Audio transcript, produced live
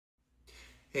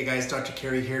Hey guys, Dr.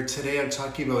 Carey here. Today I'm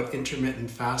talking about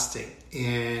intermittent fasting,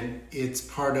 and it's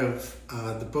part of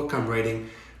the book I'm writing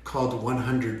called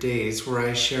 100 Days, where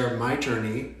I share my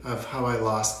journey of how I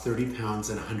lost 30 pounds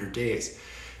in 100 days.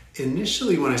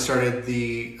 Initially, when I started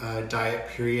the diet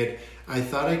period, I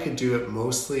thought I could do it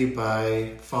mostly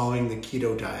by following the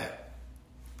keto diet.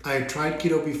 I had tried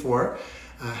keto before,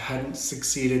 hadn't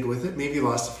succeeded with it, maybe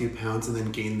lost a few pounds and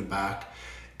then gained them back.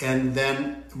 And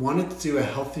then wanted to do a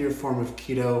healthier form of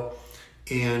keto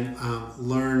and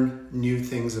learn new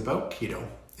things about keto.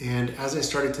 And as I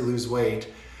started to lose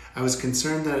weight, I was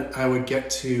concerned that I would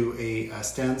get to a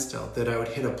standstill, that I would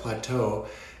hit a plateau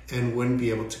and wouldn't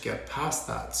be able to get past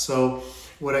that. So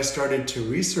what I started to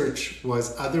research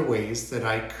was other ways that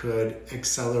I could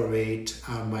accelerate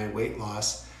my weight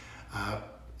loss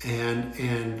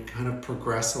and kind of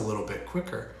progress a little bit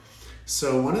quicker.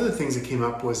 So one of the things that came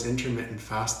up was intermittent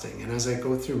fasting. And as I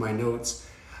go through my notes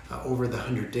over the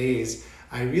 100 days,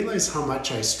 I realized how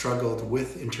much I struggled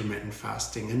with intermittent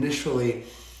fasting. Initially,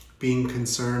 being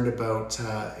concerned about,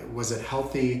 was it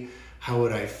healthy? How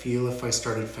would I feel if I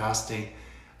started fasting?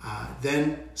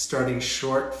 Then starting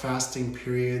short fasting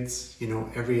periods,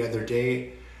 every other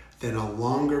day. Then a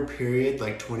longer period,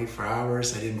 like 24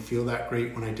 hours. I didn't feel that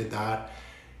great when I did that.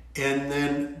 And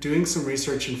then doing some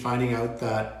research and finding out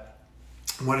that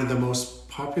one of the most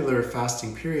popular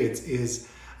fasting periods is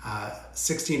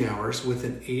 16 hours with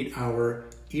an 8-hour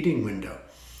eating window.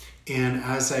 And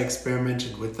as I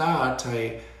experimented with that,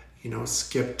 I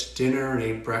skipped dinner and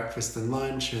ate breakfast and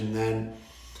lunch, and then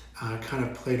kind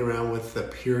of played around with the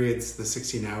periods, the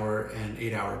 16-hour and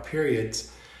 8-hour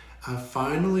periods,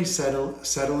 finally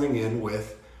settling in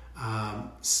with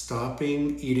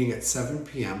stopping eating at 7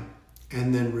 p.m.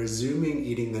 and then resuming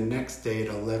eating the next day at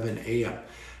 11 a.m.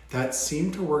 That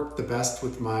seemed to work the best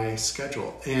with my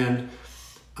schedule. And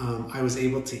I was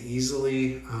able to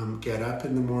easily get up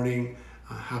in the morning,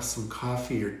 have some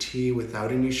coffee or tea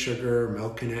without any sugar or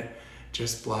milk in it,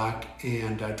 just black,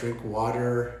 and drink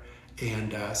water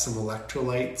and some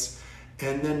electrolytes,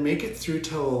 and then make it through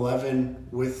till 11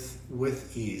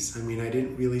 with ease. I mean, I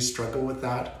didn't really struggle with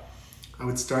that. I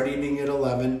would start eating at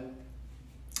 11,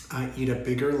 eat a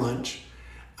bigger lunch,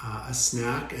 a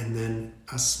snack, and then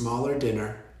a smaller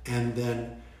dinner, and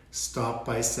then stop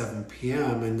by 7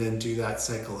 p.m. and then do that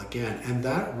cycle again. And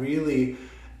that really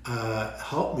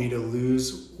helped me to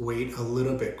lose weight a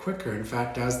little bit quicker. In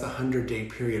fact, as the 100-day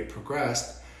period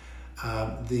progressed,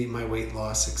 my weight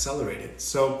loss accelerated.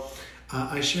 So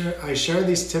I share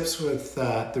these tips with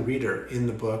the reader in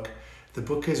the book. The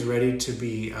book is ready to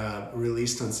be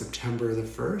released on September the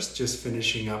 1st, just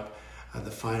finishing up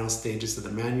the final stages of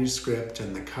the manuscript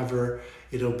and the cover.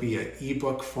 It'll be an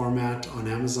ebook format on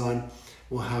Amazon.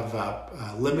 We'll have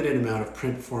a limited amount of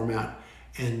print format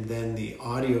and then the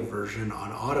audio version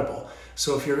on Audible.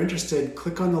 So if you're interested,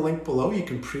 click on the link below. You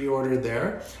can pre-order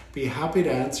there. Be happy to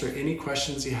answer any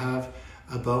questions you have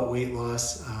about weight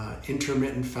loss,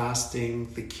 intermittent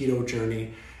fasting, the keto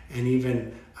journey, and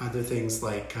even other things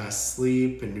like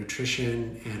sleep and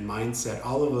nutrition and mindset.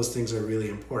 All of those things are really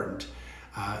important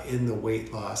in the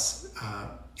weight loss,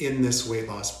 in this weight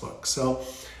loss book. So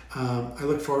I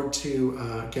look forward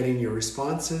to getting your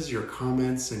responses, your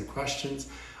comments and questions.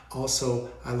 Also,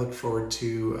 I look forward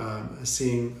to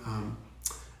seeing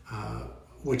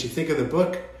what you think of the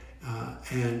book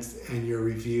and your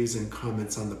reviews and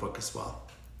comments on the book as well.